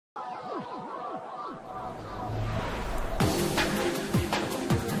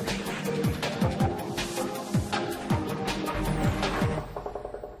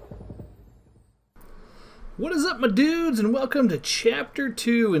What is up, my dudes, and welcome to Chapter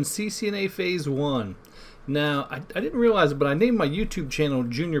 2 in CCNA Phase 1. Now, I didn't realize it, but I named my YouTube channel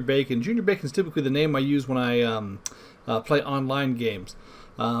Junior Bacon. Junior Bacon is typically the name I use when I play online games.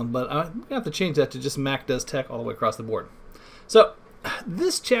 But I'm going to have to change that to just Mac Does Tech all the way across the board. So,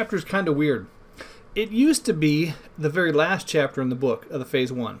 this chapter is kind of weird. It used to be the very last chapter in the book of the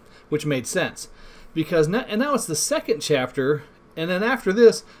Phase 1, which made sense. Because now it's the second chapter. And then after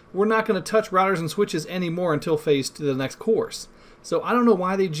this, we're not going to touch routers and switches anymore until Phase 2, the next course. So I don't know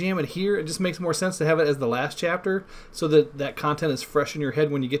why they jam it here. It just makes more sense to have it as the last chapter so that that content is fresh in your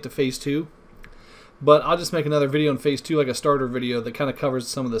head when you get to Phase 2. But I'll just make another video in Phase 2, like a starter video that kind of covers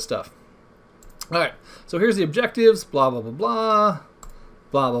some of this stuff. Alright, so here's the objectives, blah, blah, blah, blah,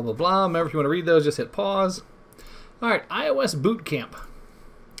 blah, blah, blah, blah. Remember, if you want to read those, just hit pause. Alright, iOS Boot Camp.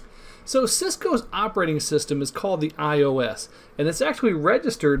 So Cisco's operating system is called the iOS, and it's actually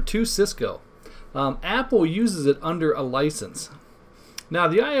registered to Cisco. Apple uses it under a license. Now,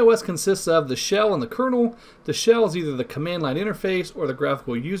 the iOS consists of the shell and the kernel. The shell is either the command line interface or the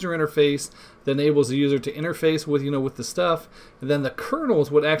graphical user interface that enables the user to interface with, with the stuff. And then the kernel is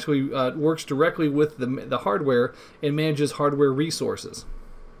what actually works directly with the hardware and manages hardware resources.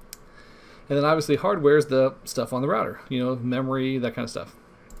 And then obviously hardware is the stuff on the router, memory, that kind of stuff.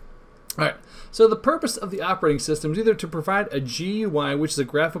 Alright, so the purpose of the operating system is either to provide a GUI, which is a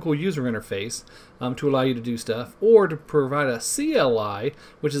graphical user interface, to allow you to do stuff, or to provide a CLI,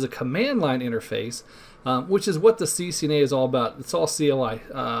 which is a command line interface, which is what the CCNA is all about. It's all CLI.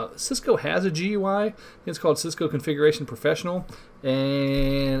 Cisco has a GUI. It's called Cisco Configuration Professional,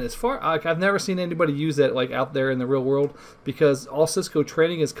 and as far I've never seen anybody use that out there in the real world, because all Cisco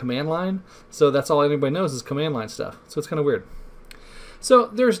training is command line, so that's all anybody knows is command line stuff. So it's kind of weird. So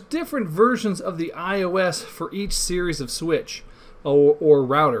there's different versions of the iOS for each series of switch or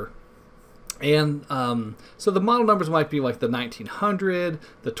router. And so the model numbers might be like the 1900,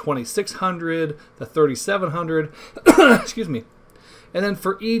 the 2600, the 3700, excuse me. And then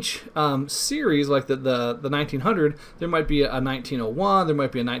for each series, like the 1900, there might be a 1901, there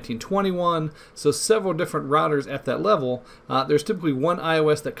might be a 1921. So several different routers at that level. There's typically one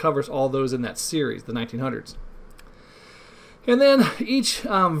iOS that covers all those in that series, the 1900s. And then each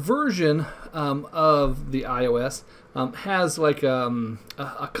version of the iOS has like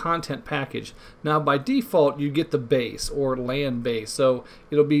a content package. Now by default you get the base or LAN base. So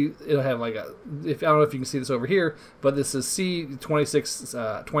it'll have like I don't know if you can see this over here, but this is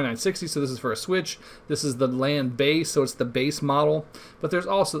C2960, so this is for a switch. This is the LAN base, so it's the base model. But there's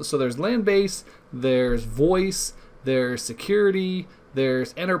also there's LAN base, there's voice, there's security,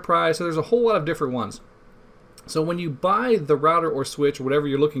 there's enterprise. So there's a whole lot of different ones. So when you buy the router or switch or whatever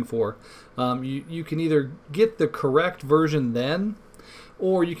you're looking for, you can either get the correct version then,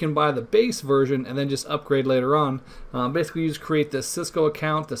 or you can buy the base version and then just upgrade later on. Basically, you just create the Cisco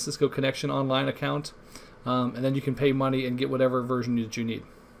account, the Cisco Connection Online account, and then you can pay money and get whatever version that you need.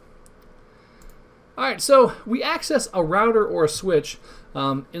 Alright, so we access a router or a switch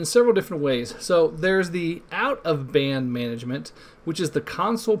in several different ways. So there's the out-of-band management, which is the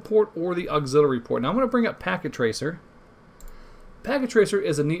console port or the auxiliary port. Now I'm going to bring up Packet Tracer. Packet Tracer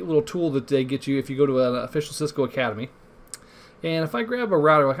is a neat little tool that they get you if you go to an official Cisco Academy. And if I grab a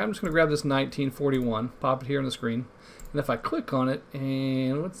router, like I'm just going to grab this 1941, pop it here on the screen, and if I click on it,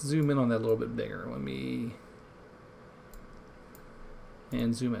 and let's zoom in on that a little bit bigger.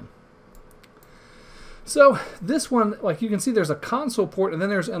 And zoom in. So this one, like you can see, there's a console port and then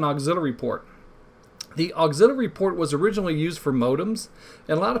there's an auxiliary port. The auxiliary port was originally used for modems,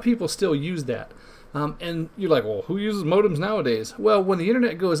 and a lot of people still use that. And you're like, well, who uses modems nowadays? Well, when the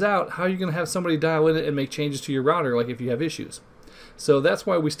internet goes out, how are you going to have somebody dial in it and make changes to your router, like if you have issues? So that's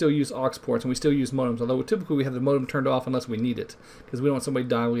why we still use aux ports and we still use modems, although typically we have the modem turned off unless we need it, because we don't want somebody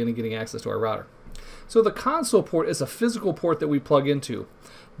dialing in and getting access to our router. So the console port is a physical port that we plug into.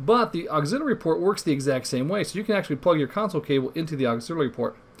 But the auxiliary port works the exact same way, so you can actually plug your console cable into the auxiliary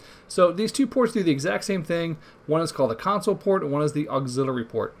port. So these two ports do the exact same thing. One is called the console port and one is the auxiliary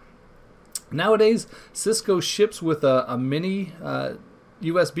port. Nowadays, Cisco ships with a mini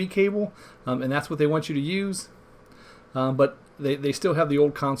USB cable, and that's what they want you to use. But they still have the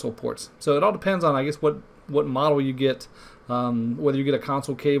old console ports. So it all depends on, I guess, what model you get, whether you get a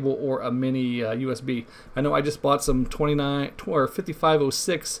console cable or a mini USB. I know I just bought some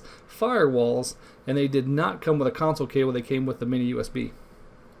 5506 firewalls, and they did not come with a console cable. They came with the mini USB.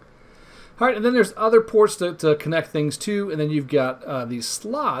 All right, and then there's other ports to connect things to, and then you've got these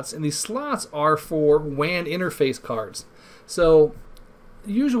slots, and these slots are for WAN interface cards. So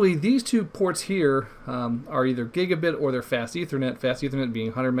usually these two ports here are either gigabit or they're fast Ethernet. Fast Ethernet being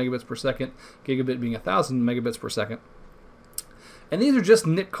 100 megabits per second, gigabit being 1,000 megabits per second. And these are just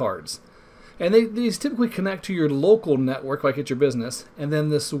NIC cards. And these typically connect to your local network, like at your business. And then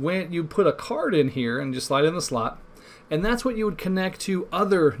this WAN, you put a card in here and just slide in the slot. And that's what you would connect to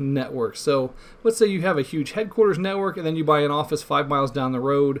other networks. So let's say you have a huge headquarters network and then you buy an office 5 miles down the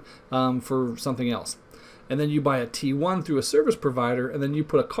road for something else. And then you buy a T1 through a service provider, and then you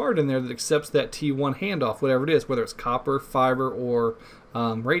put a card in there that accepts that T1 handoff, whatever it is, whether it's copper, fiber, or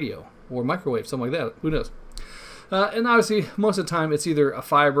radio, or microwave, something like that. Who knows? And obviously, most of the time, it's either a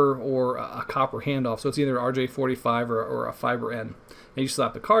fiber or a copper handoff. So it's either RJ45 or a fiber N. And you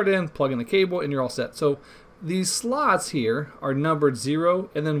slap the card in, plug in the cable, and you're all set. So these slots here are numbered 0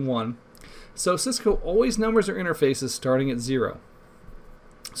 and then 1. So Cisco always numbers their interfaces starting at 0.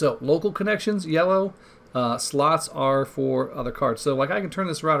 So local connections, yellow. Slots are for other cards. So like I can turn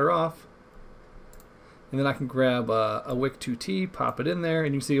this router off, and then I can grab a WIC 2T, pop it in there,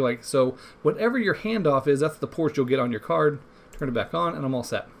 and you see like, so whatever your handoff is, that's the port you'll get on your card. Turn it back on, and I'm all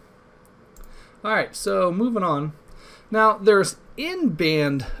set. All right, so moving on. Now there's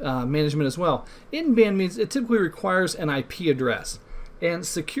in-band management as well. In-band means it typically requires an IP address, and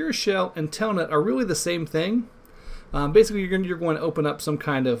Secure Shell and Telnet are really the same thing. Basically, you're going to open up some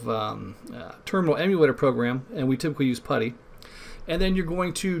kind of terminal emulator program, and we typically use PuTTY. And then you're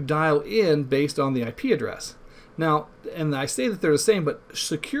going to dial in based on the IP address. Now, and I say that they're the same, but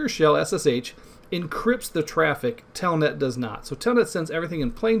Secure Shell, SSH, encrypts the traffic. Telnet does not. So Telnet sends everything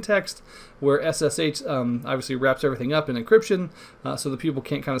in plain text, where SSH obviously wraps everything up in encryption, so the people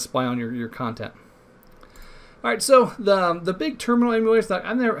can't kind of spy on your content. All right, so the big terminal emulators,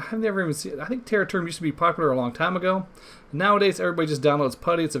 I've never even seen. I think TerraTerm used to be popular a long time ago. Nowadays, everybody just downloads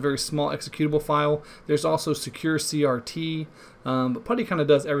PuTTY. It's a very small executable file. There's also Secure CRT, but PuTTY kind of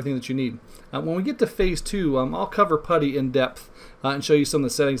does everything that you need. When we get to phase 2, I'll cover PuTTY in depth and show you some of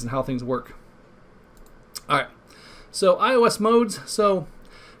the settings and how things work. All right, so iOS modes. So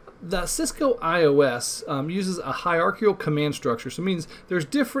the Cisco iOS uses a hierarchical command structure. So it means there's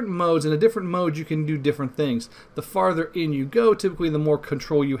different modes, and in different modes you can do different things. The farther in you go, typically the more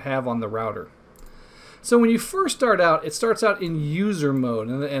control you have on the router. So when you first start out, it starts out in user mode,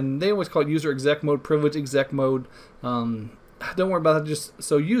 and they always call it user exec mode, privilege exec mode. Don't worry about that.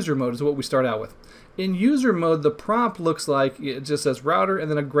 So user mode is what we start out with. In user mode, the prompt looks like it just says router and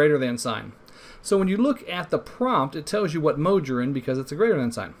then a greater than sign. So when you look at the prompt, it tells you what mode you're in because it's a greater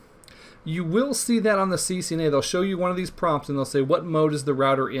than sign. You will see that on the CCNA. They'll show you one of these prompts and they'll say, what mode is the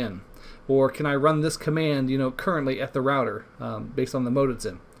router in? Or can I run this command, currently at the router based on the mode it's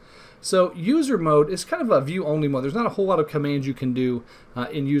in? So user mode is kind of a view-only mode. There's not a whole lot of commands you can do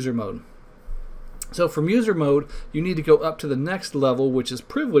in user mode. So from user mode, you need to go up to the next level, which is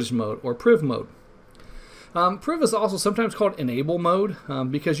privileged mode or priv mode. Priv is also sometimes called enable mode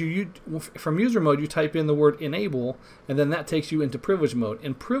because from user mode you type in the word enable and then that takes you into privilege mode.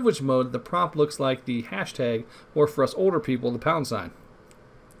 In privilege mode, the prompt looks like the hashtag, or for us older people, the pound sign.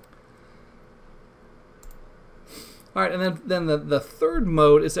 All right, and then the third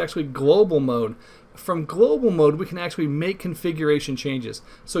mode is actually global mode. From global mode, we can actually make configuration changes.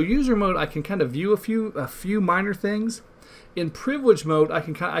 So user mode, I can kind of view a few minor things. In privilege mode, I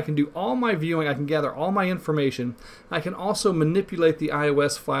can do all my viewing. I can gather all my information. I can also manipulate the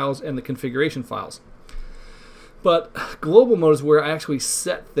iOS files and the configuration files. But global mode is where I actually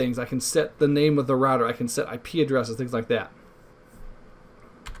set things. I can set the name of the router. I can set IP addresses, things like that.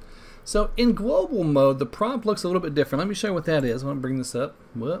 So in global mode, the prompt looks a little bit different. Let me show you what that is. I want to bring this up.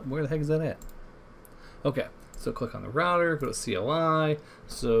 Where the heck is that at? Okay, so click on the router, go to CLI,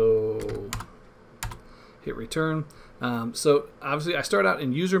 so hit return. So obviously I start out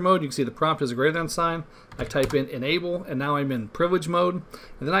in user mode. You can see the prompt is a greater than sign. I type in enable, and now I'm in privilege mode.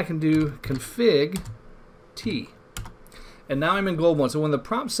 And then I can do config T. And now I'm in global mode. So when the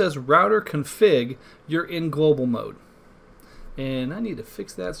prompt says router config, you're in global mode. And I need to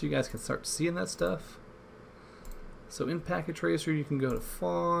fix that so you guys can start seeing that stuff. So in packet tracer, you can go to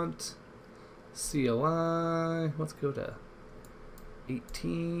font, CLI, let's go to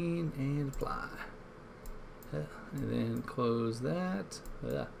 18 and apply. And then close that.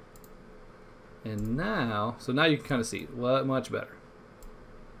 And now, so now you can kind of see much better.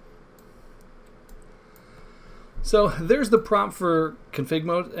 So there's the prompt for config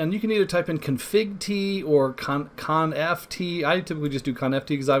mode, and you can either type in config T or conf T. I typically just do conf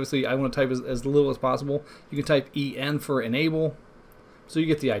T because obviously I want to type as little as possible. You can type EN for enable, so you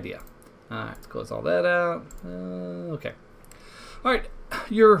get the idea. Alright, let's close all that out. Okay. Alright,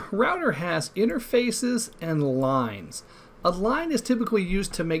 your router has interfaces and lines. A line is typically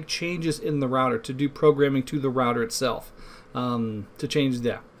used to make changes in the router, to do programming to the router itself, to change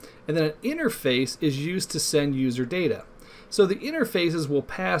that. And then an interface is used to send user data. So the interfaces will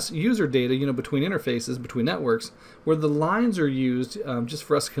pass user data, between interfaces, between networks, where the lines are used just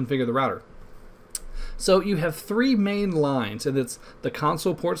for us to configure the router. So you have three main lines, and it's the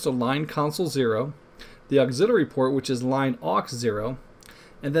console port, so line console 0, the auxiliary port, which is line aux 0,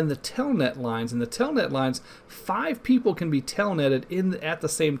 and then the telnet lines. And the telnet lines, 5 people can be telnetted at the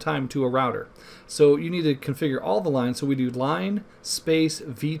same time to a router. So you need to configure all the lines. So we do line space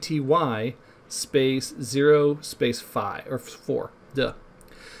VTY space 0 space 5 or 4. Duh.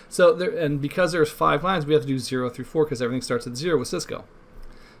 So and because there's 5 lines, we have to do 0 through 4 because everything starts at 0 with Cisco.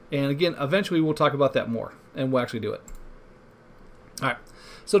 And again, eventually we'll talk about that more, and we'll actually do it. All right.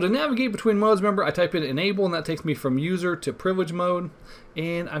 So to navigate between modes, remember, I type in enable, and that takes me from user to privilege mode.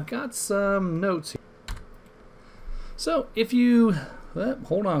 And I've got some notes here. So if you,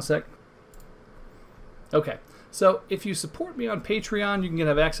 hold on a sec. Okay. So if you support me on Patreon, you can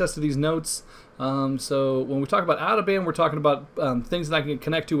have access to these notes. So when we talk about out of band, we're talking about things that I can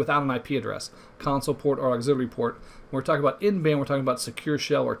connect to without an IP address, console port or auxiliary port. When we're talking about in band, we're talking about secure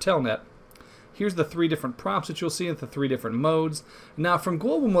shell or telnet. Here's the 3 different prompts that you'll see in the 3 different modes. Now from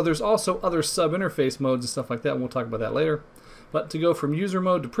global mode, there's also other sub-interface modes and stuff like that, and we'll talk about that later. But to go from user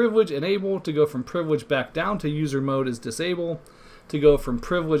mode to privilege, enable. To go from privilege back down to user mode is disable. To go from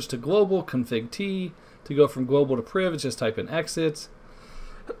privilege to global, config T. To go from global to priv, just type in exit.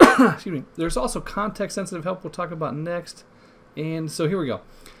 Excuse me. There's also context-sensitive help we'll talk about next. And so here we go.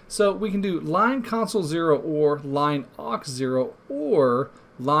 So we can do line console 0 or line aux 0 or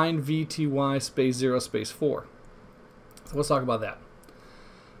line VTY space 0 space 4. So let's talk about that.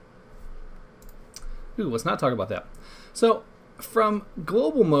 Let's not talk about that. So from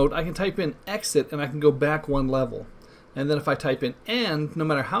global mode, I can type in exit and I can go back 1 level. And then if I type in end, no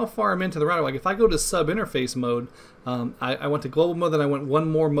matter how far I'm into the router, like if I go to sub-interface mode, I went to global mode, then I went 1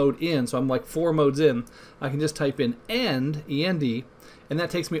 more mode in, so I'm like 4 modes in, I can just type in end, E-N-D, and that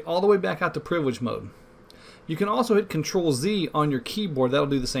takes me all the way back out to privilege mode. You can also hit Control-Z on your keyboard, that'll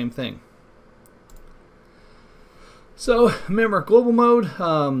do the same thing. So remember, global mode,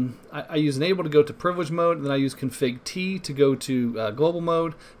 I use enable to go to privilege mode, then I use config T to go to global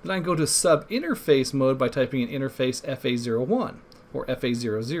mode, then I can go to sub-interface mode by typing in interface FA01 or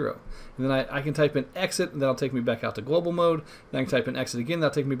FA00. And then I can type in exit, and that'll take me back out to global mode, then I can type in exit again,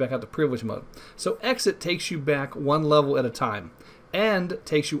 that'll take me back out to privilege mode. So exit takes you back 1 level at a time. End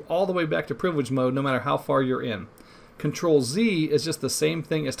takes you all the way back to privilege mode no matter how far you're in. Control-Z is just the same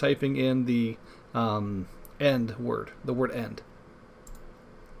thing as typing in the end word, the word end.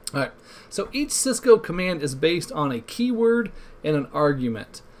 Alright, so each Cisco command is based on a keyword and an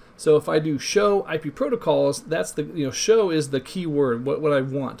argument. So if I do show IP protocols, that's the, show is the keyword, what I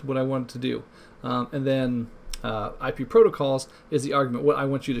want to do. And then IP protocols is the argument, what I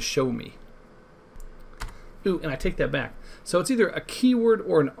want you to show me. Ooh, and I take that back. So it's either a keyword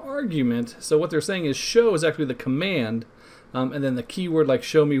or an argument. So what they're saying is show is actually the command, and then the keyword like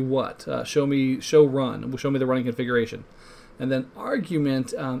show me what, show run, will show me the running configuration. And then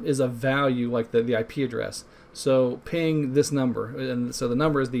argument is a value like the IP address. So ping this number, and so the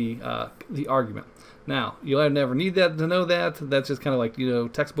number is the argument. Now you'll never need that to know that. That's just kind of like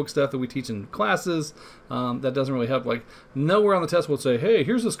textbook stuff that we teach in classes. That doesn't really help. Like nowhere on the test will say, hey,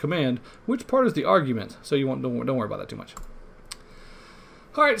 here's this command. Which part is the argument? So you don't worry about that too much.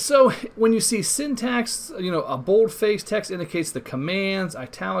 All right, so when you see syntax, a bold-faced text indicates the commands,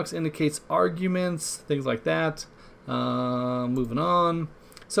 italics indicates arguments, things like that. Moving on.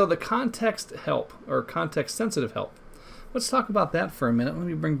 So the context help, or context-sensitive help. Let's talk about that for a minute. Let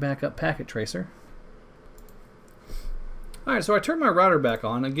me bring back up Packet Tracer. All right, so I turn my router back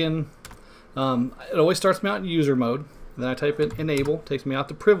on. Again, it always starts me out in user mode. Then I type in enable, takes me out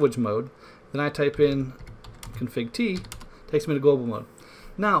to privilege mode. Then I type in config T, takes me to global mode.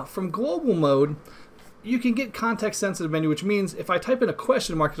 Now, from global mode, you can get context-sensitive menu, which means if I type in a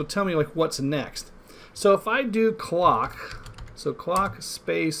question mark, it'll tell me like what's next. So if I do clock, so clock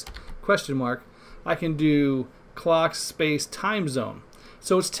space question mark, I can do clock space time zone.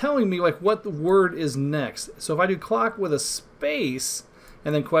 So it's telling me like what the word is next. So if I do clock with a space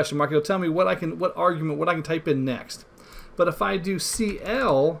and then question mark, it'll tell me what argument, what I can type in next. But if I do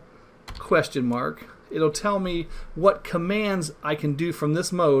CL question mark, it'll tell me what commands I can do from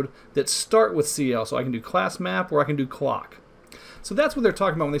this mode that start with CL. So I can do class map or I can do clock. So that's what they're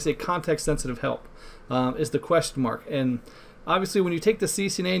talking about when they say context sensitive help, is the question mark. And Obviously, when you take the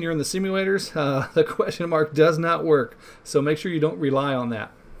CCNA and you're in the simulators, the question mark does not work. So make sure you don't rely on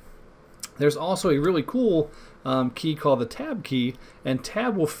that. There's also a really cool key called the tab key, and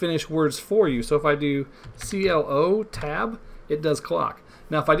tab will finish words for you. So if I do CLO tab, it does clock.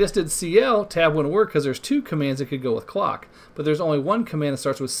 Now if I just did CL, tab wouldn't work because there's two commands that could go with clock, but there's only one command that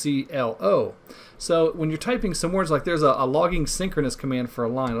starts with CLO. So when you're typing some words, like there's a logging synchronous command for a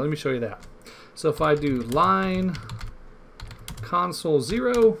line. Let me show you that. So if I do line console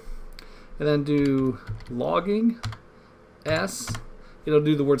 0 and then do logging S, it'll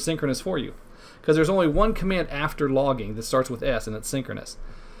do the word synchronous for you, because there's only one command after logging that starts with S and it's synchronous.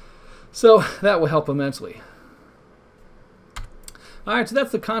 So that will help immensely. Alright, so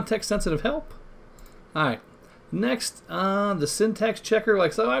that's the context sensitive help. Alright, next the syntax checker.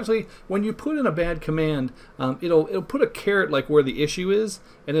 Like, so obviously when you put in a bad command, it'll put a caret like where the issue is,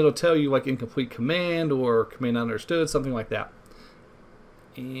 and it'll tell you like incomplete command or command not understood, something like that.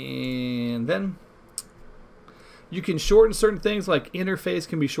 And then you can shorten certain things, like interface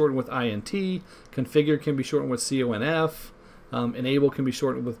can be shortened with INT, configure can be shortened with CONF, enable can be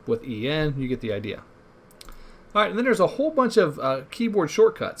shortened with EN. You get the idea. All right, and then there's a whole bunch of keyboard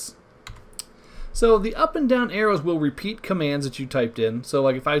shortcuts. So the up and down arrows will repeat commands that you typed in. So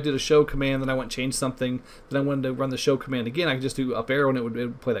like if I did a show command, then I went change something, then I wanted to run the show command again, I could just do up arrow and it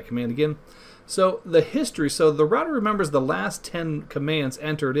would play that command again. So the history, so the router remembers the last 10 commands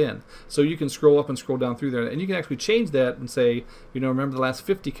entered in. So you can scroll up and scroll down through there, and you can actually change that and say, you know, remember the last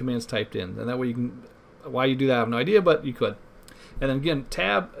 50 commands typed in. And that way you can, why you do that I have no idea, but you could. And then again,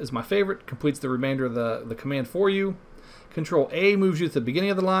 tab is my favorite, completes the remainder of the command for you. Control A moves you to the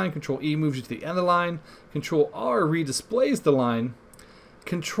beginning of the line. Control E moves you to the end of the line. Control R redisplays the line.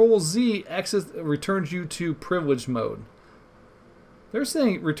 Control Z returns you to privileged mode. They're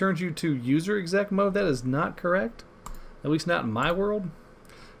saying it returns you to user exec mode. That is not correct, at least not in my world.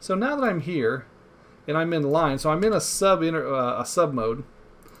 So now that I'm here and I'm in line, so I'm in a sub mode.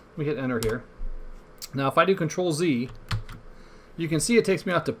 Let me hit enter here. Now if I do Control Z, you can see it takes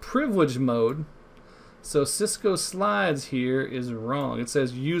me out to privileged mode. So Cisco Slides here is wrong. It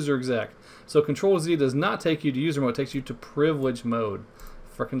says user exec. So Control Z does not take you to user mode, it takes you to privileged mode.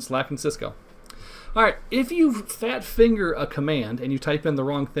 Frickin' slacking Cisco. Alright, if you fat finger a command and you type in the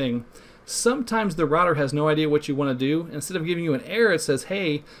wrong thing, sometimes the router has no idea what you want to do. Instead of giving you an error, it says,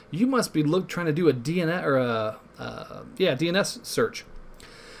 hey, you must be trying to do a DNS or a DNS search.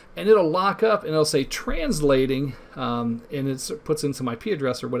 And it'll lock up and it'll say translating, and it puts in some IP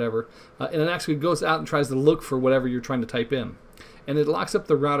address or whatever, and it actually goes out and tries to look for whatever you're trying to type in. And it locks up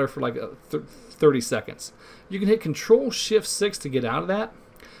the router for like 30 seconds. You can hit Control-Shift-6 to get out of that.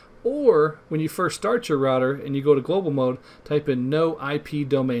 Or when you first start your router and you go to global mode, type in no IP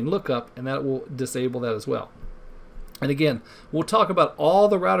domain lookup, and that will disable that as well. And again, we'll talk about all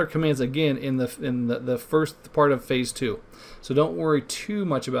the router commands again in the first part of phase 2. So don't worry too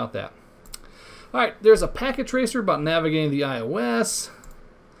much about that. All right, there's a packet tracer about navigating the iOS.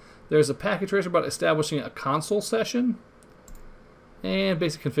 There's a packet tracer about establishing a console session, and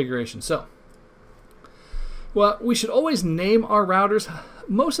basic configuration. So, well, we should always name our routers.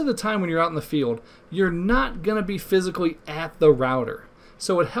 Most of the time when you're out in the field, you're not going to be physically at the router.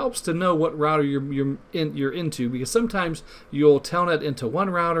 So it helps to know what router you're into, because sometimes you'll telnet into one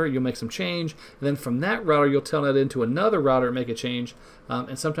router, you'll make some change, and then from that router you'll telnet into another router and make a change,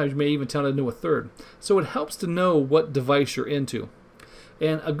 and sometimes you may even telnet into a third. So it helps to know what device you're into.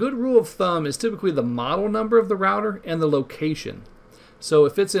 And a good rule of thumb is typically the model number of the router and the location. So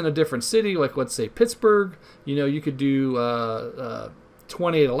if it's in a different city, like let's say Pittsburgh, you know, you could do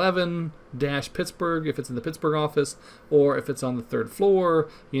 2811-Pittsburgh if it's in the Pittsburgh office, or if it's on the 3rd floor,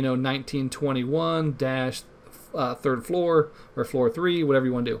 you know, 1921-3rd floor or floor 3, whatever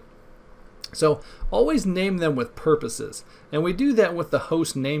you want to do. So always name them with purposes, and we do that with the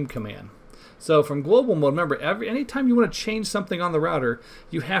host name command. So from global mode, remember, anytime you want to change something on the router,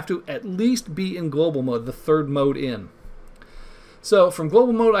 you have to at least be in global mode, the 3rd mode in. So from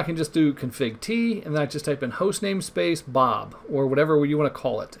global mode, I can just do config T, and then I just type in hostname space Bob, or whatever you want to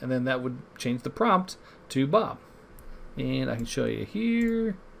call it, and then that would change the prompt to Bob. And I can show you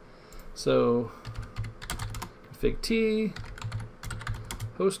here. So config T,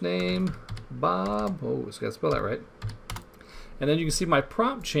 hostname Bob. Oh, just gotta spell that right. And then you can see my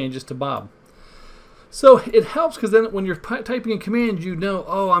prompt changes to Bob. So it helps because then when you're typing in command, you know,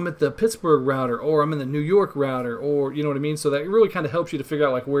 oh, I'm at the Pittsburgh router, or I'm in the New York router, or you know what I mean? So that really kind of helps you to figure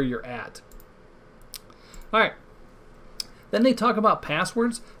out like where you're at. All right. Then they talk about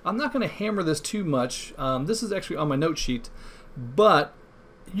passwords. I'm not going to hammer this too much. This is actually on my note sheet, but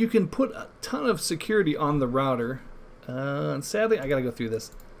you can put a ton of security on the router. And sadly, I got to go through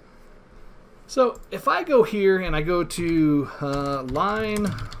this. So if I go here and I go to line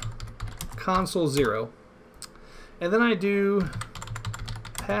console 0, and then I do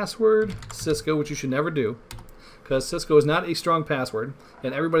password Cisco, which you should never do, because Cisco is not a strong password,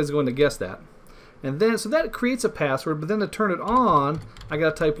 and everybody's going to guess that. And then, so that creates a password, but then to turn it on, I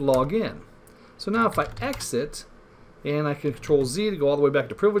got to type login. So now if I exit, and I can control Z to go all the way back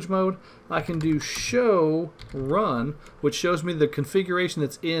to privilege mode, I can do show run, which shows me the configuration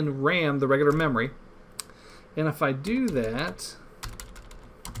that's in RAM, the regular memory. And if I do that,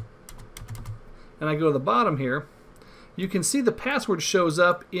 and I go to the bottom here, you can see the password shows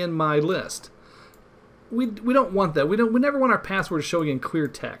up in my list. We don't want that. We never want our password showing in clear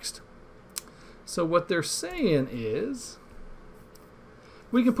text. So what they're saying is,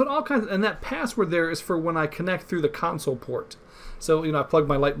 we can put all kinds of, and that password there is for when I connect through the console port. So, you know, I plug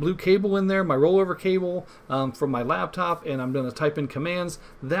my light blue cable in there, my rollover cable from my laptop, and I'm going to type in commands.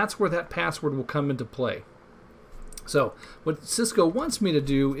 That's where that password will come into play. So what Cisco wants me to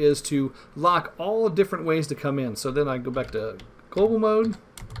do is to lock all different ways to come in. So then I go back to global mode,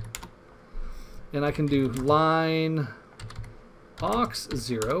 and I can do line aux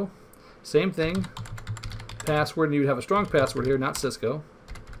 0. Same thing, password, and you would have a strong password here, not Cisco.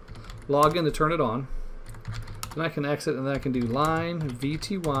 Log in to turn it on. Then I can exit, and then I can do line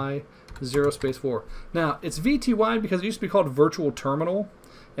VTY 0 space 4. Now, it's VTY because it used to be called virtual terminal,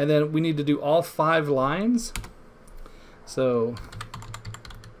 and then we need to do all 5 lines. So,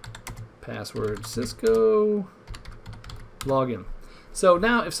 password Cisco, login. So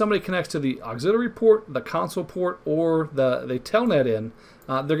now if somebody connects to the auxiliary port, the console port, or the telnet in,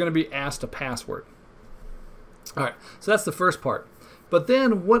 they're going to be asked a password. All right, so that's the first part. But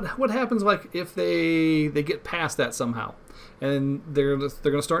then what happens like if they get past that somehow, and they're going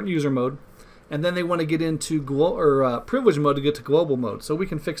to start in user mode, and then they want to get into privilege mode to get to global mode. So we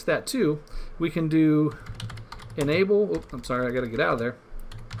can fix that too. We can do enable. Oops, I'm sorry, I got to get out of there.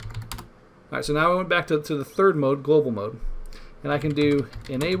 All right, so now I went back to the third mode, global mode, and I can do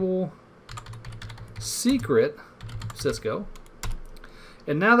enable secret Cisco.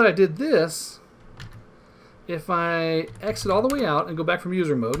 And now that I did this, if I exit all the way out and go back from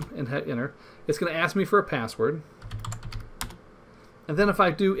user mode and hit enter, it's going to ask me for a password. And then if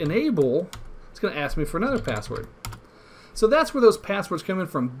I do enable, it's going to ask me for another password. So that's where those passwords come in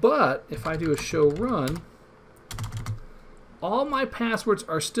from. But if I do a show run, all my passwords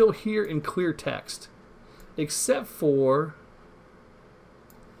are still here in clear text, except for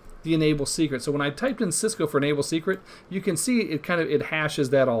the enable secret. So when I typed in Cisco for enable secret, you can see it hashes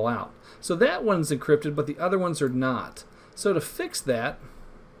that all out. So that one's encrypted, but the other ones are not. So to fix that,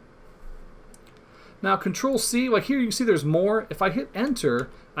 now Control C, like here you can see there's more. If I hit enter,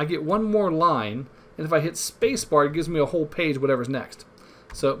 I get one more line, and if I hit spacebar, it gives me a whole page, whatever's next.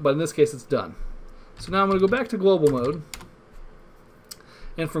 So, but in this case, it's done. So now I'm going to go back to global mode,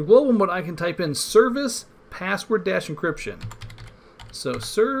 and from global mode, I can type in service password dash encryption. So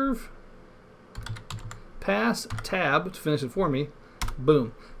serve pass tab to finish it for me.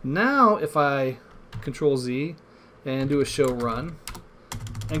 Boom. Now if I Control Z and do a show run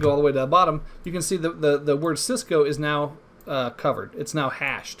and go all the way to the bottom, you can see the word Cisco is now covered. It's now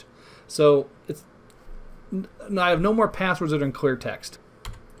hashed. So I have no more passwords that are in clear text.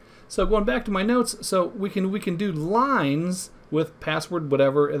 So going back to my notes, so we can do lines with password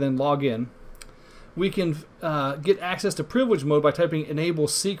whatever and then log in. We can get access to privilege mode by typing enable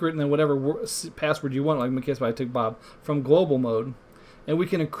secret and then whatever password you want, like in my case I took Bob, from global mode. And we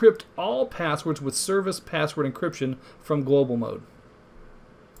can encrypt all passwords with service password encryption from global mode.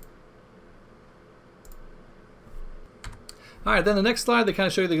 Alright, then the next slide, they kind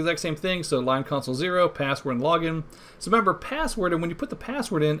of show you the exact same thing. So line console 0, password and login. So remember, password, and when you put the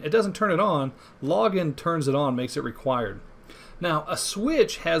password in, it doesn't turn it on. Login turns it on, makes it required. Now, a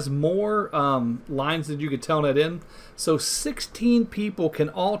switch has more lines that you could telnet in. So 16 people can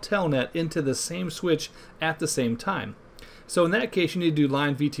all telnet into the same switch at the same time. So in that case, you need to do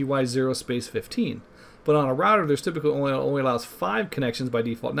line VTY 0 space 15. But on a router, there's typically only allows 5 connections by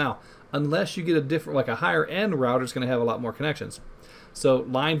default. Now, unless you get a different, like a higher end router, it's going to have a lot more connections. So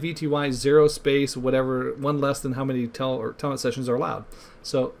line VTY 0 space whatever, one less than how many telnet sessions are allowed.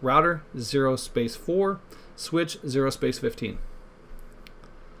 So router 0 space 4, switch 0 space 15.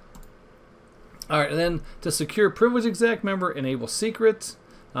 All right, and then to secure privilege exec, remember enable secret,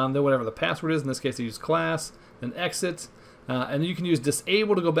 then whatever the password is. In this case, I use class, then exit. And you can use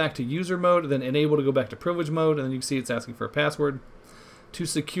disable to go back to user mode, then enable to go back to privilege mode, and then you can see it's asking for a password. To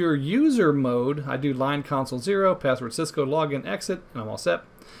secure user mode, I do line console 0, password Cisco, login, exit, and I'm all set.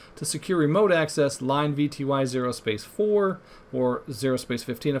 To secure remote access, line VTY 0 space 4 or 0 space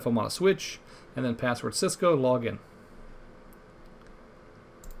 15 if I'm on a switch, and then password Cisco, login.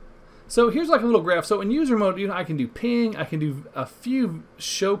 So here's like a little graph. So in user mode, I can do ping, I can do a few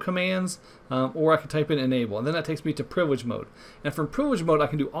show commands, or I can type in enable, and then that takes me to privilege mode. And from privilege mode, I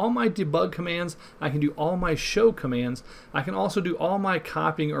can do all my debug commands, I can do all my show commands, I can also do all my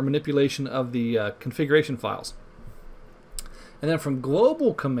copying or manipulation of the configuration files. And then from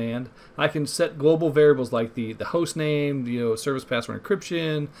global command, I can set global variables like the host name, service password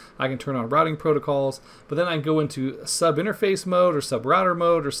encryption. I can turn on routing protocols, but then I can go into sub interface mode or sub router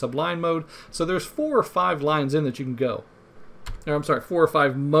mode or sub line mode. So there's 4 or 5 lines in that you can go. Or I'm sorry, 4 or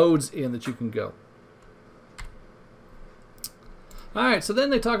 5 modes in that you can go. All right, so then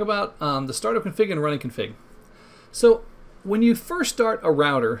they talk about the startup config and running config. So when you first start a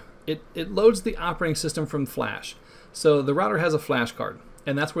router, it loads the operating system from flash. So the router has a flash card,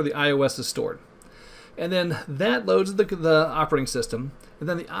 and that's where the iOS is stored. And then that loads the operating system, and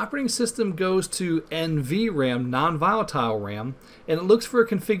then the operating system goes to NVRAM, non-volatile RAM, and it looks for a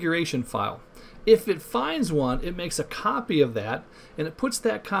configuration file. If it finds one, it makes a copy of that, and it puts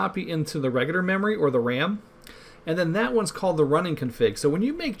that copy into the regular memory or the RAM, and then that one's called the running config. So when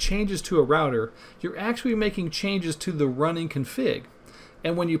you make changes to a router, you're actually making changes to the running config.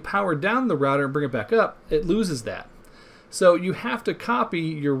 And when you power down the router and bring it back up, it loses that. So you have to copy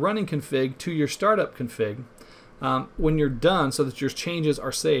your running config to your startup config when you're done so that your changes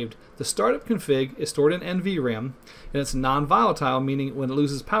are saved. The startup config is stored in NVRAM, and it's non-volatile, meaning when it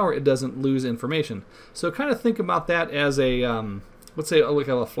loses power, it doesn't lose information. So kind of think about that as a, let's say like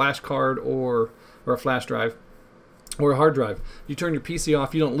a flash card or a flash drive or a hard drive. You turn your PC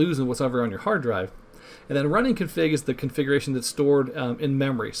off, you don't lose what's ever on your hard drive. And then running config is the configuration that's stored in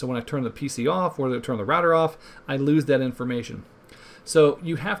memory. So when I turn the PC off or turn the router off, I lose that information. So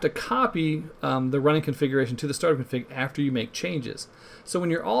you have to copy the running configuration to the startup config after you make changes. So when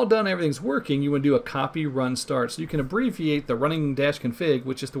you're all done, everything's working, you want to do a copy, run, start. So you can abbreviate the running-config,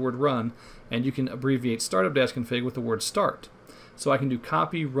 which is the word run, and you can abbreviate startup-config with the word start. So I can do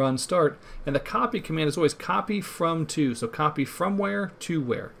copy, run, start, and the copy command is always copy from to. So copy from where to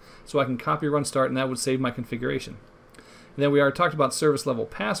where. So I can copy, run, start, and that would save my configuration. And then we already talked about service level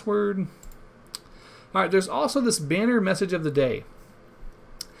password. All right, there's also this banner message of the day.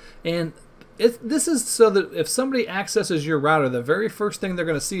 And this is so that if somebody accesses your router, the very first thing they're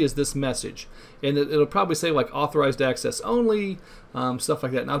going to see is this message. And it'll probably say like authorized access only, stuff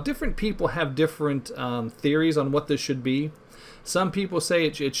like that. Now different people have different theories on what this should be. Some people say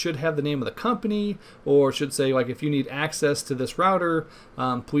it should have the name of the company, or it should say like if you need access to this router,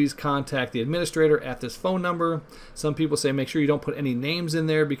 please contact the administrator at this phone number. Some people say make sure you don't put any names in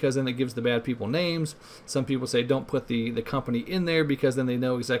there because then it gives the bad people names. Some people say don't put the company in there because then they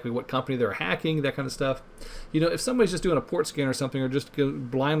know exactly what company they're hacking, that kind of stuff. If somebody's just doing a port scan or something, or just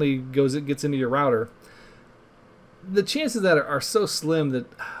blindly gets into your router, the chances of that are so slim that,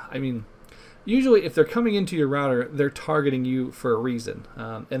 I mean, usually if they're coming into your router, they're targeting you for a reason,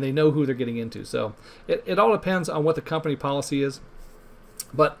 and they know who they're getting into. So it all depends on what the company policy is.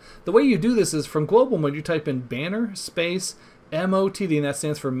 But the way you do this is from global mode, you type in banner space MOTD, and that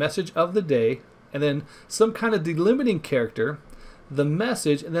stands for message of the day, and then some kind of delimiting character, the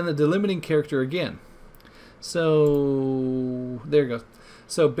message, and then the delimiting character again. So there it goes.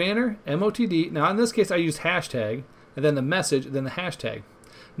 So banner MOTD. Now in this case I use hashtag, and then the message, then the hashtag.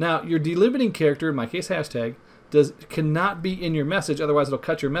 Now, your delimiting character, in my case hashtag, cannot be in your message, otherwise it'll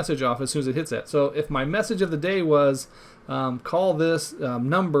cut your message off as soon as it hits that. So if my message of the day was call this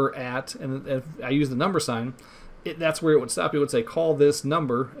number at, and if I use the number sign, that's where it would stop. It would say call this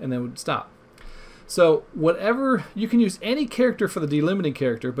number, and then it would stop. So whatever, you can use any character for the delimiting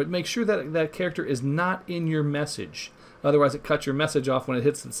character, but make sure that that character is not in your message. Otherwise it cuts your message off when it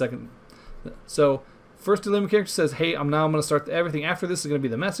hits the second. So first delimiting character says, hey, I'm going to start everything after this is going to be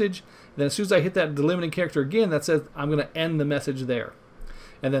the message. Then as soon as I hit that delimiting character again, that says I'm going to end the message there.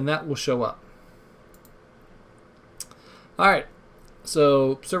 And then that will show up. All right.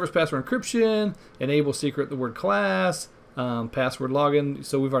 So service password encryption, enable secret the word class, password login.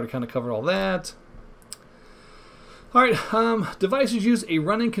 So we've already kind of covered all that. All right. Devices use a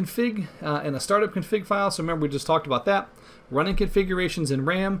running config and a startup config file. So remember we just talked about that. Running configurations in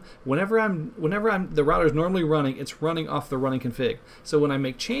RAM. Whenever the router is normally running, it's running off the running config. So when I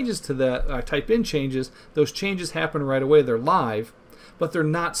make changes to that, I type in changes, those changes happen right away. They're live, but they're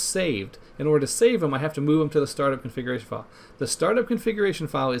not saved. In order to save them, I have to move them to the startup configuration file. The startup configuration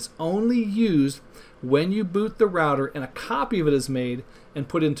file is only used when you boot the router and a copy of it is made and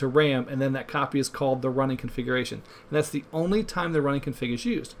put into RAM, and then that copy is called the running configuration. And that's the only time the running config is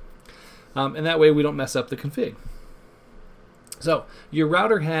used. And that way we don't mess up the config. So your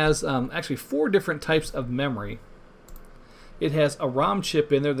router has actually 4 different types of memory. It has a ROM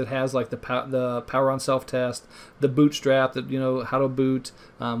chip in there that has like the power on self-test, the bootstrap, that how to boot,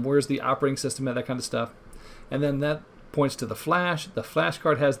 where's the operating system at, that kind of stuff. And then that points to the flash. The flash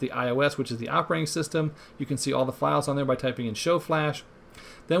card has the iOS, which is the operating system. You can see all the files on there by typing in show flash.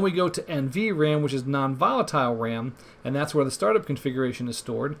 Then we go to NVRAM, which is non-volatile RAM, and that's where the startup configuration is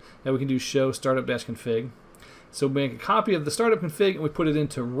stored. And we can do show startup-config. So we make a copy of the startup config and we put it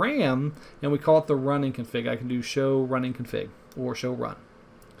into RAM and we call it the running config. I can do show running config or show run.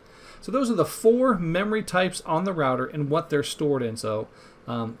 So those are the 4 memory types on the router and what they're stored in. So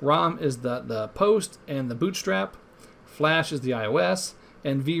ROM is the post and the bootstrap, flash is the iOS,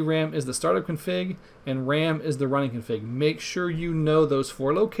 and VRAM is the startup config, and RAM is the running config. Make sure you know those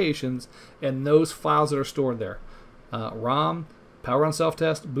 4 locations and those files that are stored there. ROM, power on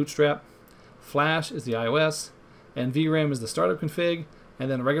self-test, bootstrap, flash is the iOS, and VRAM is the startup config,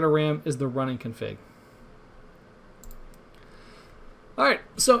 and then regular RAM is the running config. Alright,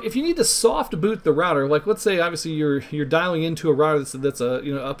 so if you need to soft boot the router, like let's say obviously you're dialing into a router that's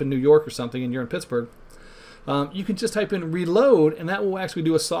up in New York or something and you're in Pittsburgh, you can just type in reload and that will actually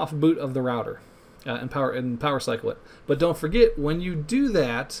do a soft boot of the router and power cycle it. But don't forget, when you do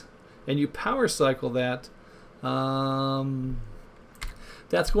that and you power cycle that,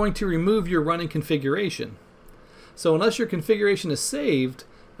 that's going to remove your running configuration. So unless your configuration is saved,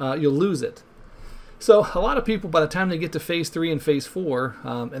 you'll lose it. So a lot of people, by the time they get to phase 3 and phase 4,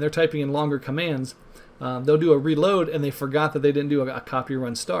 and they're typing in longer commands, they'll do a reload and they forgot that they didn't do a copy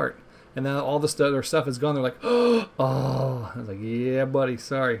run start. And now all their stuff is gone. They're like, oh, I was like, yeah, buddy,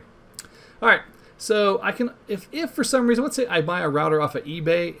 sorry. All right. So I can, if for some reason, let's say I buy a router off of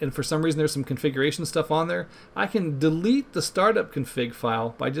eBay and for some reason there's some configuration stuff on there, I can delete the startup config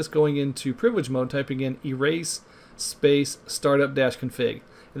file by just going into privilege mode, typing in erase space startup-config.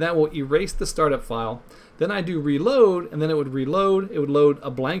 And that will erase the startup file. Then I do reload, and then it would reload. It would load a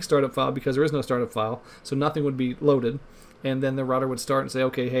blank startup file because there is no startup file, so nothing would be loaded. And then the router would start and say,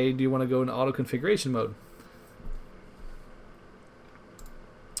 okay, hey, do you want to go into auto configuration mode?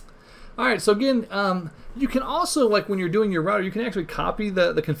 All right, so again, you can also, like when you're doing your router, you can actually copy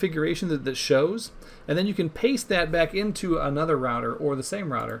the configuration that shows, and then you can paste that back into another router or the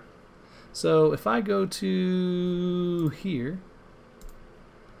same router. So if I go to here,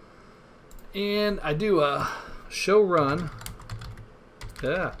 and I do a show run,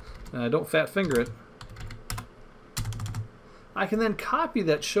 and I don't fat finger it, I can then copy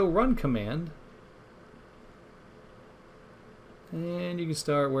that show run command, and you can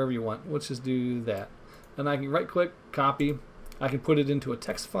start wherever you want. Let's just do that. And I can right click, copy. I can put it into a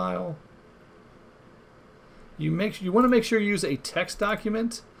text file. You want to make sure you use a text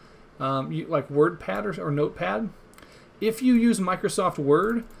document, like WordPad or Notepad. If you use Microsoft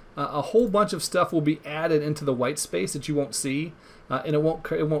Word, a whole bunch of stuff will be added into the white space that you won't see, and it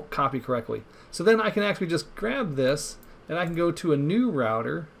won't copy correctly. So then I can actually just grab this and I can go to a new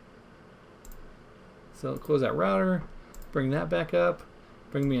router. So close that router, bring that back up,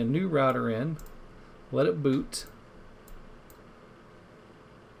 bring me a new router in, let it boot,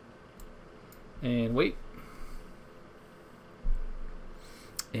 and wait,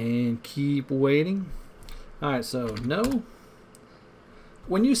 and keep waiting. Alright, so no.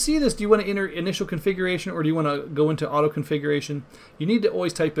 When you see this, do you want to enter initial configuration or do you want to go into auto configuration? You need to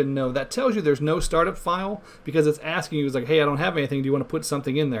always type in no. That tells you there's no startup file because it's asking you, it's like, hey, I don't have anything. Do you want to put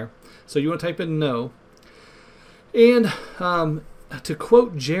something in there? So you want to type in no. And to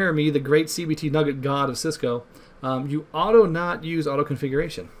quote Jeremy, the great CBT nugget god of Cisco, you auto not use auto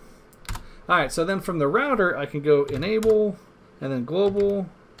configuration. All right, so then from the router, I can go enable and then global.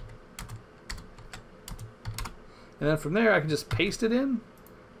 And then from there, I can just paste it in.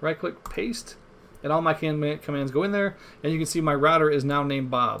 Right click, paste, and all my commands go in there, and you can see my router is now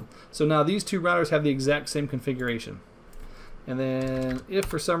named Bob. So now these two routers have the exact same configuration. And then if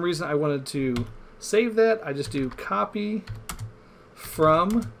for some reason I wanted to save that, I just do copy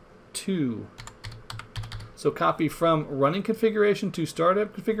from to. So copy from running configuration to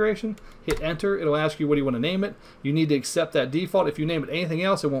startup configuration, hit enter, it'll ask you what do you want to name it. You need to accept that default. If you name it anything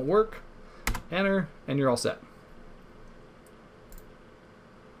else, it won't work. Enter, and you're all set.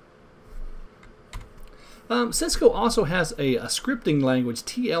 Cisco also has a scripting language,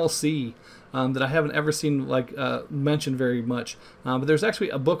 TLC, that I haven't ever seen mentioned very much. But there's actually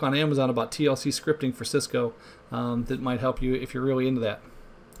a book on Amazon about TLC scripting for Cisco that might help you if you're really into that.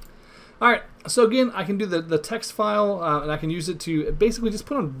 All right, so again, I can do the text file, and I can use it to basically just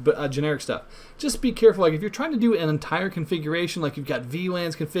put on generic stuff. Just be careful, like if you're trying to do an entire configuration, like you've got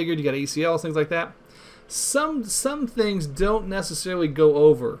VLANs configured, you got ACLs, things like that. Some things don't necessarily go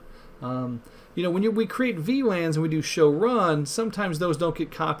over. You know, when we create VLANs and we do show run, sometimes those don't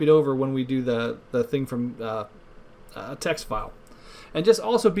get copied over when we do the thing from a text file. And just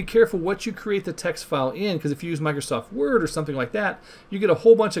also be careful what you create the text file in, because if you use Microsoft Word or something like that, you get a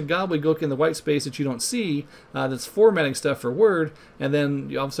whole bunch of gobbledygook in the white space that you don't see, that's formatting stuff for Word, and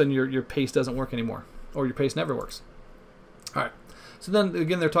then all of a sudden your paste doesn't work anymore, or your paste never works. All right. So then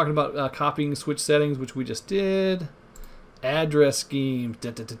again, they're talking about copying switch settings, which we just did. Address schemes.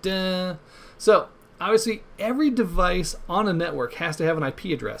 So obviously, every device on a network has to have an IP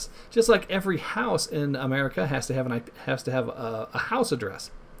address, just like every house in America has to have a house address.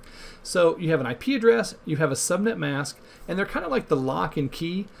 So you have an IP address, you have a subnet mask, and they're kind of like the lock and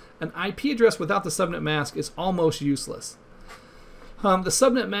key. An IP address without the subnet mask is almost useless. The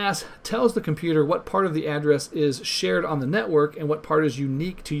subnet mask tells the computer what part of the address is shared on the network and what part is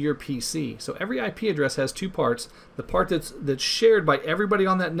unique to your PC. So every IP address has two parts: the part that's shared by everybody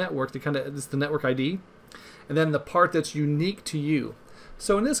on that network, it's the network ID, and then the part that's unique to you.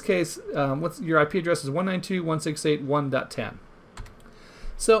 So in this case, your IP address is 192.168.1.10.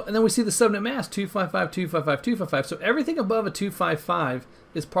 So, and then we see the subnet mask 255.255.255. So everything above a 255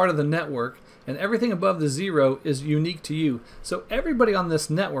 is part of the network, and everything above the 0 is unique to you. So everybody on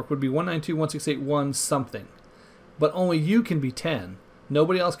this network would be 192.168.1 something, but only you can be 10.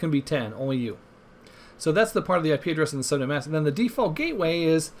 Nobody else can be 10, only you. So that's the part of the IP address in the subnet mask. And then the default gateway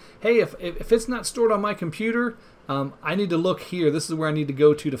is, hey, if it's not stored on my computer, I need to look here. This is where I need to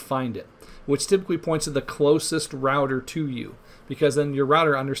go to find it, which typically points to the closest router to you, because then your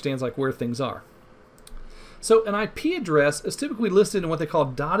router understands like where things are. So an IP address is typically listed in what they call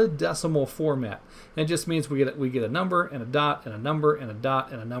dotted decimal format. And it just means we get a number and a dot and a number and a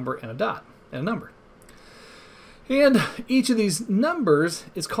dot and a number and a dot and a number. And each of these numbers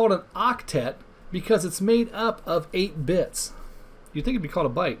is called an octet because it's made up of 8 bits. You'd think it'd be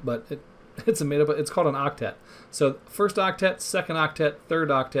called a byte, but it's called an octet. So first octet, second octet, third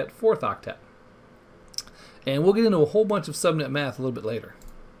octet, fourth octet. And we'll get into a whole bunch of subnet math a little bit later.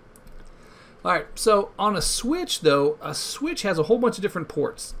 All right, so on a switch, though, a switch has a whole bunch of different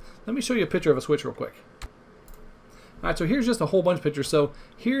ports. Let me show you a picture of a switch real quick. All right, so here's just a whole bunch of pictures. So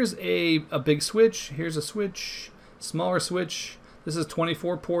here's a big switch. Here's a switch, smaller switch. This is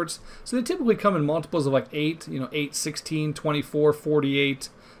 24 ports. So they typically come in multiples of like 8, 8, 16, 24, 48.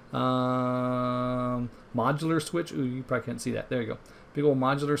 Modular switch. Ooh, you probably can't see that. There you go. Big old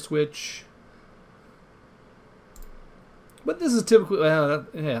modular switch. But this is typically,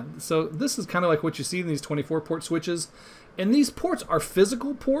 yeah, so this is kind of like what you see in these 24-port switches. And these ports are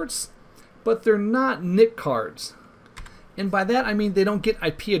physical ports, but they're not NIC cards. And by that, I mean they don't get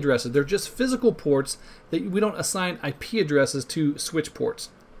IP addresses. They're just physical ports that we don't assign IP addresses to switch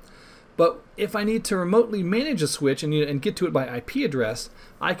ports. But if I need to remotely manage a switch and get to it by IP address,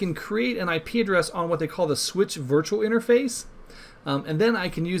 I can create an IP address on what they call the switch virtual interface. And then I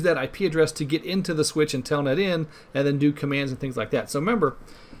can use that IP address to get into the switch and telnet in, and then do commands and things like that. So remember,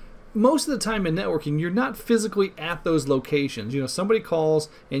 most of the time in networking, you're not physically at those locations. Somebody calls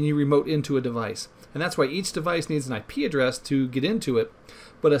and you remote into a device. And that's why each device needs an IP address to get into it.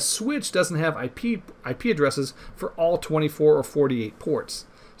 But a switch doesn't have IP addresses for all 24 or 48 ports.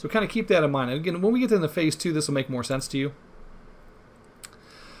 So kind of keep that in mind. And again, when we get into phase 2, this will make more sense to you.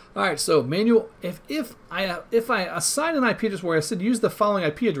 All right, so manual. If I assign an IP address where I said use the following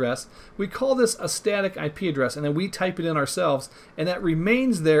IP address, we call this a static IP address, and then we type it in ourselves, and that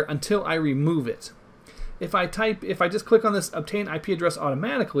remains there until I remove it. If I just click on this obtain IP address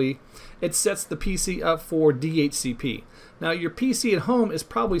automatically, it sets the PC up for DHCP. Now your PC at home is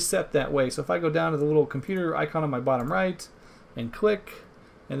probably set that way. So if I go down to the little computer icon on my bottom right and click,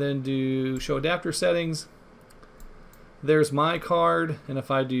 and then do show adapter settings. There's my card, and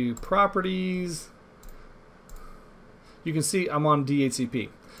if I do properties, you can see I'm on DHCP.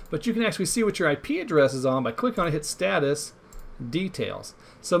 But you can actually see what your IP address is on by clicking on it, hit status, details.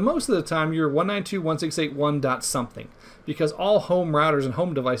 So most of the time you're 192.168.1. something, because all home routers and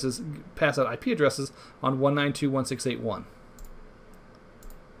home devices pass out IP addresses on 192.168.1.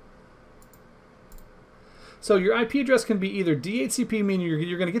 So your IP address can be either DHCP, meaning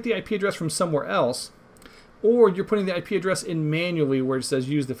you're going to get the IP address from somewhere else, or you're putting the IP address in manually where it says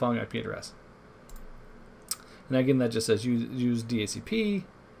use the following IP address. And again, that just says use DHCP.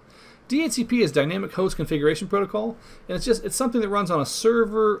 DHCP is Dynamic Host Configuration Protocol, and it's something that runs on a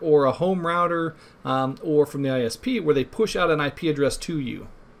server or a home router or from the ISP where they push out an IP address to you.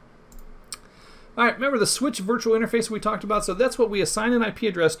 All right, remember the switch virtual interface we talked about? So that's what we assign an IP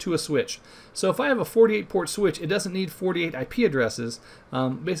address to a switch. So if I have a 48 port switch, it doesn't need 48 IP addresses.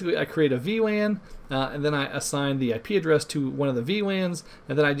 Basically, I create a VLAN, and then I assign the IP address to one of the VLANs,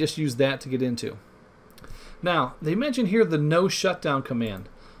 and then I just use that to get into. Now, they mention here the no shutdown command.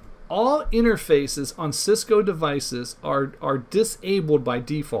 All interfaces on Cisco devices are disabled by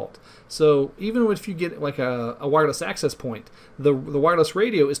default. So even if you get like a wireless access point, the wireless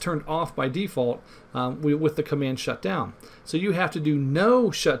radio is turned off by default with the command shutdown. So you have to do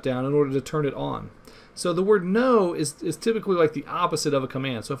no shutdown in order to turn it on. So the word no is typically like the opposite of a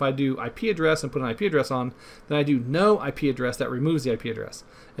command. So if I do IP address and put an IP address on, then I do no IP address, that removes the IP address.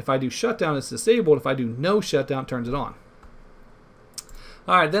 If I do shutdown, it's disabled. If I do no shutdown, it turns it on.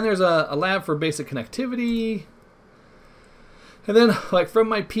 All right, then there's a lab for basic connectivity. And then, like from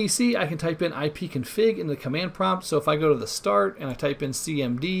my PC, I can type in ipconfig in the command prompt. So if I go to the start and I type in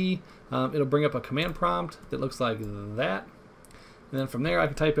cmd, it'll bring up a command prompt that looks like that. And then from there, I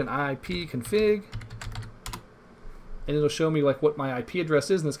can type in ipconfig, and it'll show me like what my IP address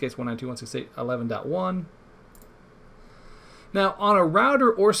is. In this case, 192.168.11.1. Now, on a router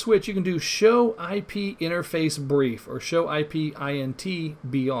or switch, you can do show IP interface brief or show IP int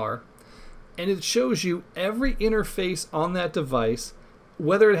br, and it shows you every interface on that device,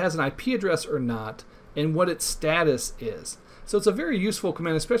 whether it has an IP address or not, and what its status is. So it's a very useful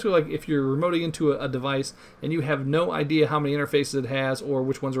command, especially like if you're remoting into a device and you have no idea how many interfaces it has or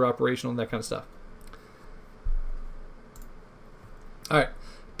which ones are operational and that kind of stuff. All right,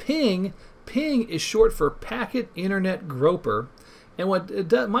 ping. Ping is short for Packet Internet Groper, and what it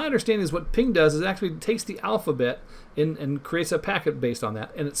does, my understanding is what ping does is actually takes the alphabet and creates a packet based on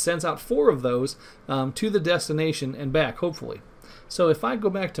that, and it sends out 4 of those to the destination and back, hopefully. So if I go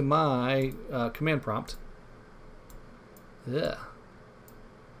back to my command prompt, and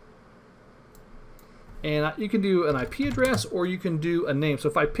you can do an IP address or you can do a name. So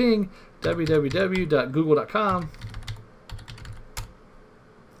if I ping www.google.com,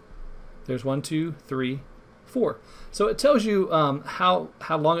 there's 1, 2, 3, 4. So it tells you how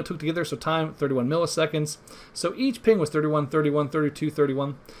long it took to get there. So time, 31 milliseconds. So each ping was 31, 31, 32,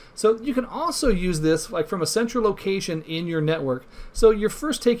 31. So you can also use this like from a central location in your network. So you're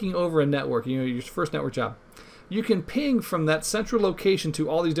first taking over a network, your first network job. You can ping from that central location to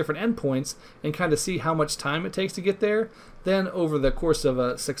all these different endpoints and kind of see how much time it takes to get there. Then over the course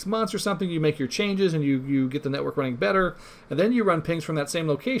of 6 months or something, you make your changes and you get the network running better. And then you run pings from that same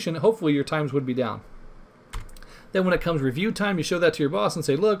location. Hopefully your times would be down. Then when it comes review time, you show that to your boss and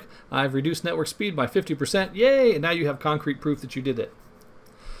say, look, I've reduced network speed by 50%. Yay! And now you have concrete proof that you did it.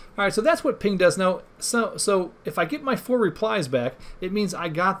 All right, so that's what ping does. Now, so if I get my 4 replies back, it means I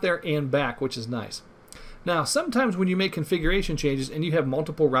got there and back, which is nice. Now, sometimes when you make configuration changes and you have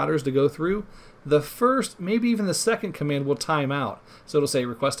multiple routers to go through, the first, maybe even the second command will time out. So it'll say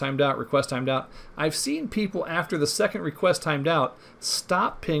request timed out, request timed out. I've seen people after the second request timed out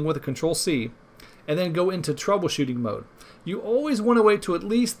stop ping with a Control-C and then go into troubleshooting mode. You always want to wait to at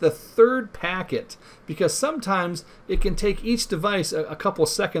least the 3rd packet because sometimes it can take each device a couple of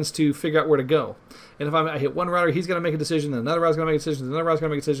seconds to figure out where to go. And if I hit one router, he's going to make a decision, then another router's going to make a decision, then another router's going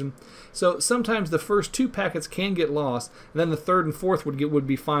to make a decision. So sometimes the first 2 packets can get lost, and then the 3rd and 4th would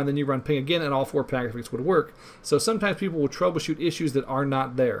be fine. Then you run ping again, and all 4 packets would work. So sometimes people will troubleshoot issues that are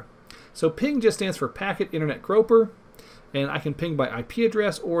not there. So ping just stands for Packet Internet Groper, and I can ping by IP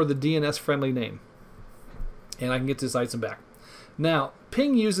address or the DNS-friendly name. And I can get to sites and back. Now,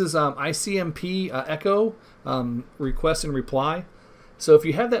 ping uses ICMP echo, request and reply. So if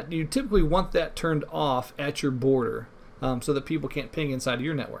you have that, you typically want that turned off at your border so that people can't ping inside of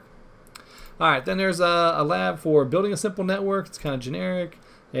your network. All right, then there's a lab for building a simple network. It's kind of generic.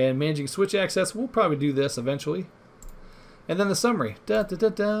 And managing switch access. We'll probably do this eventually. And then the summary. Da, da, da,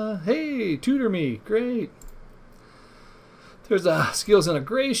 da. Hey, tutor me. Great. There's skills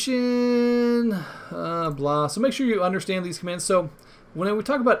integration, blah. So make sure you understand these commands. So when we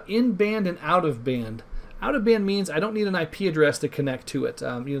talk about in-band and out-of-band means I don't need an IP address to connect to it.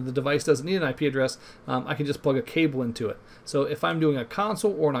 The device doesn't need an IP address. I can just plug a cable into it. So if I'm doing a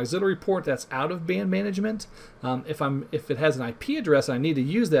console or an auxiliary port, that's out-of-band management. If it has an IP address and I need to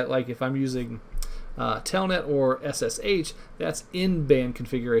use that, like if I'm using Telnet or SSH, that's in-band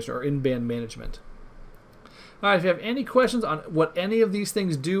configuration or in-band management. All right, if you have any questions on what any of these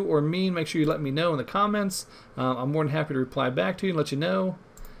things do or mean, make sure you let me know in the comments. I'm more than happy to reply back to you and let you know.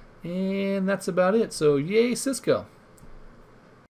 And that's about it. So, yay, Cisco.